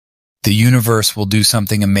The universe will do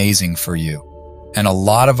something amazing for you, and a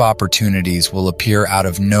lot of opportunities will appear out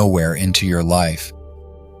of nowhere into your life.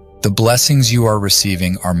 The blessings you are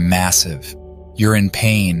receiving are massive. You're in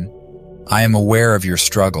pain. I am aware of your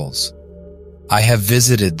struggles. I have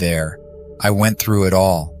visited there. I went through it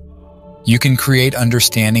all. You can create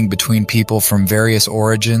understanding between people from various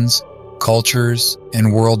origins, cultures, and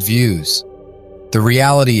worldviews. The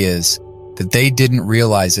reality is that they didn't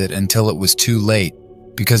realize it until it was too late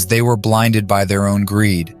because they were blinded by their own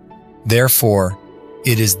greed. Therefore,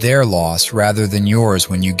 it is their loss rather than yours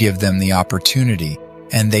when you give them the opportunity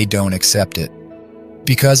and they don't accept it.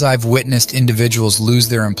 Because I've witnessed individuals lose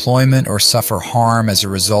their employment or suffer harm as a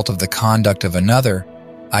result of the conduct of another,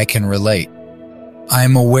 I can relate. I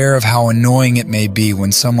am aware of how annoying it may be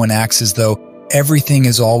when someone acts as though everything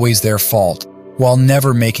is always their fault, while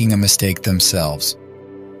never making a mistake themselves.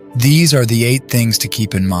 These are the 8 things to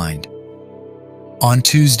keep in mind. On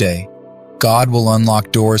Tuesday, God will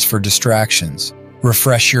unlock doors for distractions,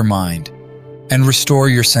 refresh your mind, and restore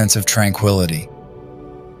your sense of tranquility.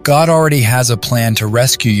 God already has a plan to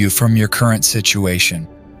rescue you from your current situation.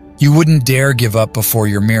 You wouldn't dare give up before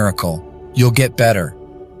your miracle. You'll get better.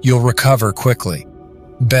 You'll recover quickly.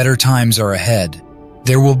 Better times are ahead.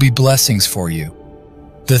 There will be blessings for you.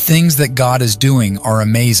 The things that God is doing are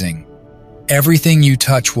amazing. Everything you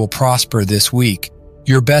touch will prosper this week.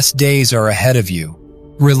 Your best days are ahead of you.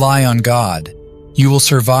 Rely on God. You will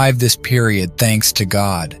survive this period thanks to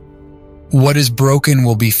God. What is broken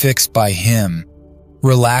will be fixed by Him.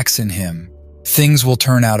 Relax in Him. Things will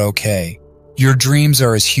turn out okay. Your dreams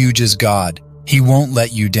are as huge as God. He won't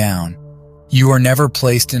let you down. You are never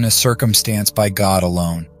placed in a circumstance by God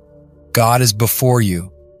alone. God is before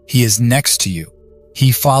you. He is next to you.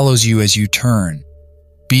 He follows you as you turn.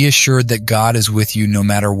 Be assured that God is with you no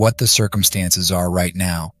matter what the circumstances are right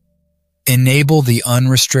now. Enable the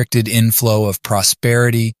unrestricted inflow of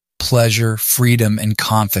prosperity, pleasure, freedom, and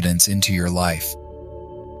confidence into your life.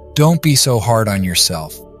 Don't be so hard on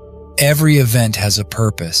yourself. Every event has a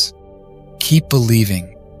purpose. Keep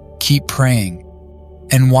believing, keep praying,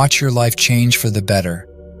 and watch your life change for the better.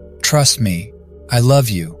 Trust me, I love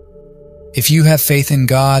you. If you have faith in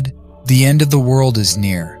God, the end of the world is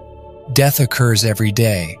near. Death occurs every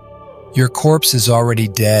day. Your corpse is already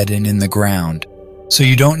dead and in the ground, so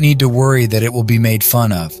you don't need to worry that it will be made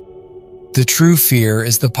fun of. The true fear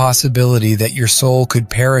is the possibility that your soul could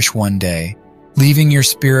perish one day, leaving your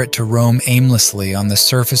spirit to roam aimlessly on the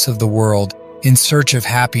surface of the world in search of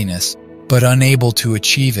happiness, but unable to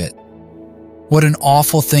achieve it. What an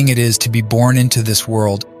awful thing it is to be born into this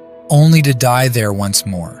world, only to die there once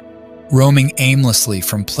more, roaming aimlessly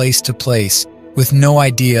from place to place with no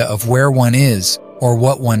idea of where one is or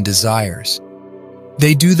what one desires.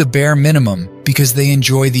 They do the bare minimum because they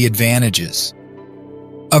enjoy the advantages.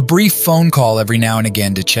 A brief phone call every now and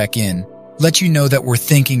again to check in, let you know that we're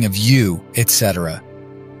thinking of you, etc.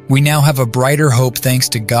 We now have a brighter hope thanks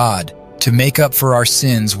to God to make up for our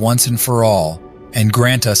sins once and for all and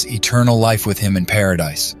grant us eternal life with Him in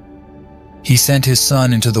paradise. He sent His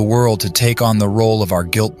Son into the world to take on the role of our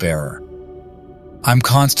guilt bearer. I'm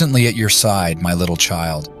constantly at your side, my little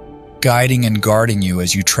child, guiding and guarding you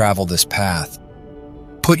as you travel this path.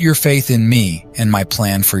 Put your faith in me and my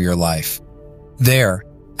plan for your life. There,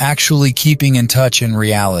 actually keeping in touch in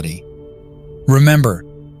reality. Remember,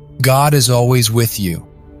 God is always with you,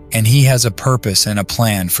 and He has a purpose and a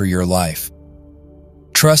plan for your life.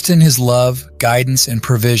 Trust in His love, guidance, and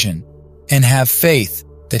provision, and have faith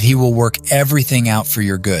that He will work everything out for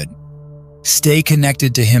your good. Stay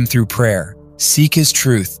connected to Him through prayer, seek His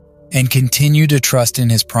truth, and continue to trust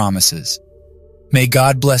in His promises. May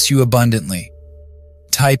God bless you abundantly.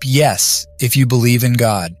 Type yes if you believe in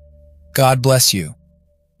God. God bless you.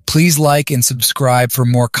 Please like and subscribe for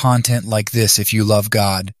more content like this if you love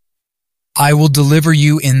God. I will deliver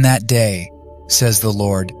you in that day, says the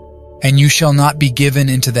Lord, and you shall not be given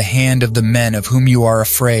into the hand of the men of whom you are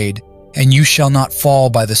afraid, and you shall not fall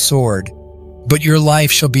by the sword, but your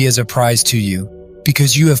life shall be as a prize to you,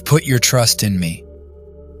 because you have put your trust in me.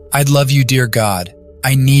 I love you, dear God.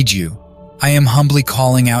 I need you. I am humbly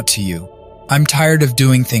calling out to you. I'm tired of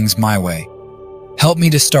doing things my way. Help me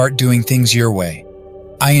to start doing things your way.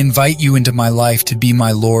 I invite you into my life to be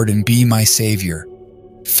my Lord and be my Savior.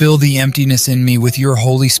 Fill the emptiness in me with your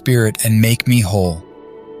Holy Spirit and make me whole.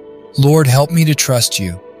 Lord, help me to trust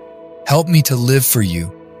you. Help me to live for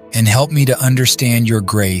you, and help me to understand your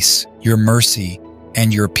grace, your mercy,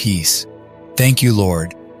 and your peace. Thank you,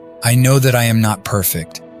 Lord. I know that I am not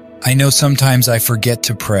perfect. I know sometimes I forget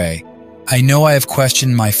to pray. I know I have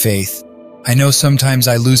questioned my faith. I know sometimes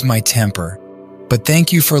I lose my temper. But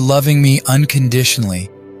thank you for loving me unconditionally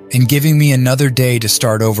and giving me another day to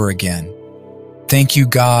start over again. Thank you,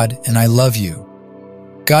 God, and I love you.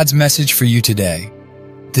 God's message for you today.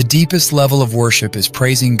 The deepest level of worship is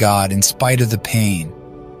praising God in spite of the pain,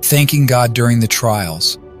 thanking God during the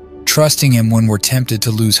trials, trusting Him when we're tempted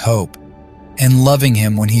to lose hope, and loving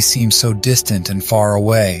Him when He seems so distant and far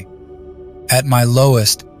away. At my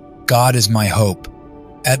lowest, God is my hope.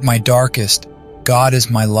 At my darkest, God is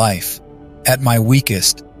my life. At my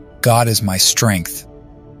weakest, God is my strength.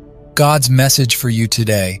 God's message for you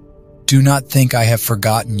today. Do not think I have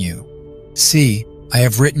forgotten you. See, I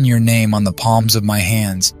have written your name on the palms of my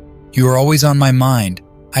hands. You are always on my mind.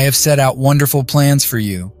 I have set out wonderful plans for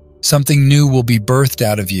you. Something new will be birthed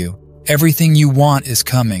out of you. Everything you want is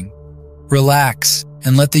coming. Relax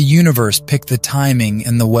and let the universe pick the timing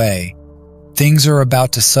and the way. Things are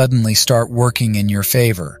about to suddenly start working in your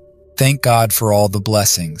favor. Thank God for all the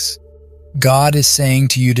blessings. God is saying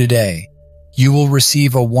to you today, you will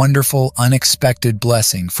receive a wonderful, unexpected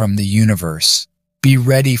blessing from the universe. Be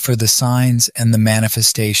ready for the signs and the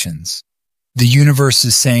manifestations. The universe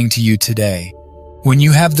is saying to you today, when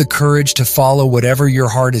you have the courage to follow whatever your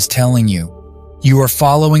heart is telling you, you are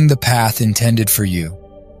following the path intended for you.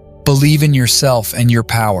 Believe in yourself and your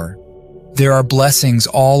power. There are blessings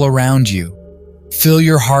all around you. Fill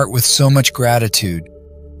your heart with so much gratitude.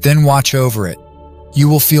 Then watch over it. You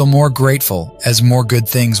will feel more grateful as more good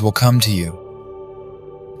things will come to you.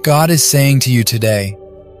 God is saying to you today,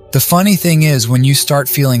 the funny thing is when you start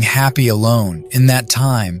feeling happy alone, in that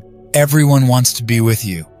time, everyone wants to be with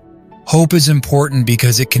you. Hope is important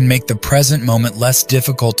because it can make the present moment less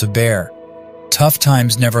difficult to bear. Tough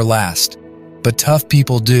times never last, but tough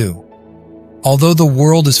people do. Although the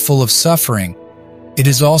world is full of suffering, it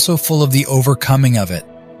is also full of the overcoming of it.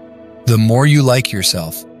 The more you like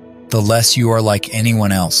yourself, the less you are like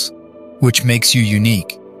anyone else, which makes you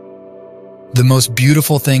unique. The most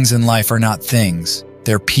beautiful things in life are not things,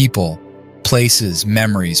 they're people, places,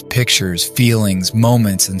 memories, pictures, feelings,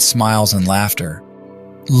 moments, and smiles and laughter.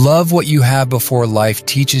 Love what you have before life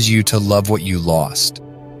teaches you to love what you lost.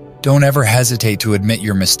 Don't ever hesitate to admit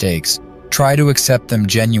your mistakes. Try to accept them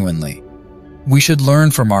genuinely. We should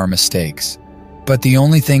learn from our mistakes, but the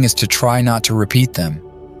only thing is to try not to repeat them.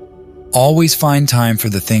 Always find time for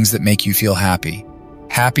the things that make you feel happy.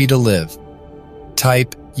 Happy to live.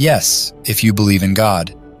 Type yes if you believe in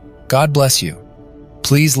God. God bless you.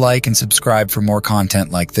 Please like and subscribe for more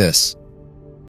content like this.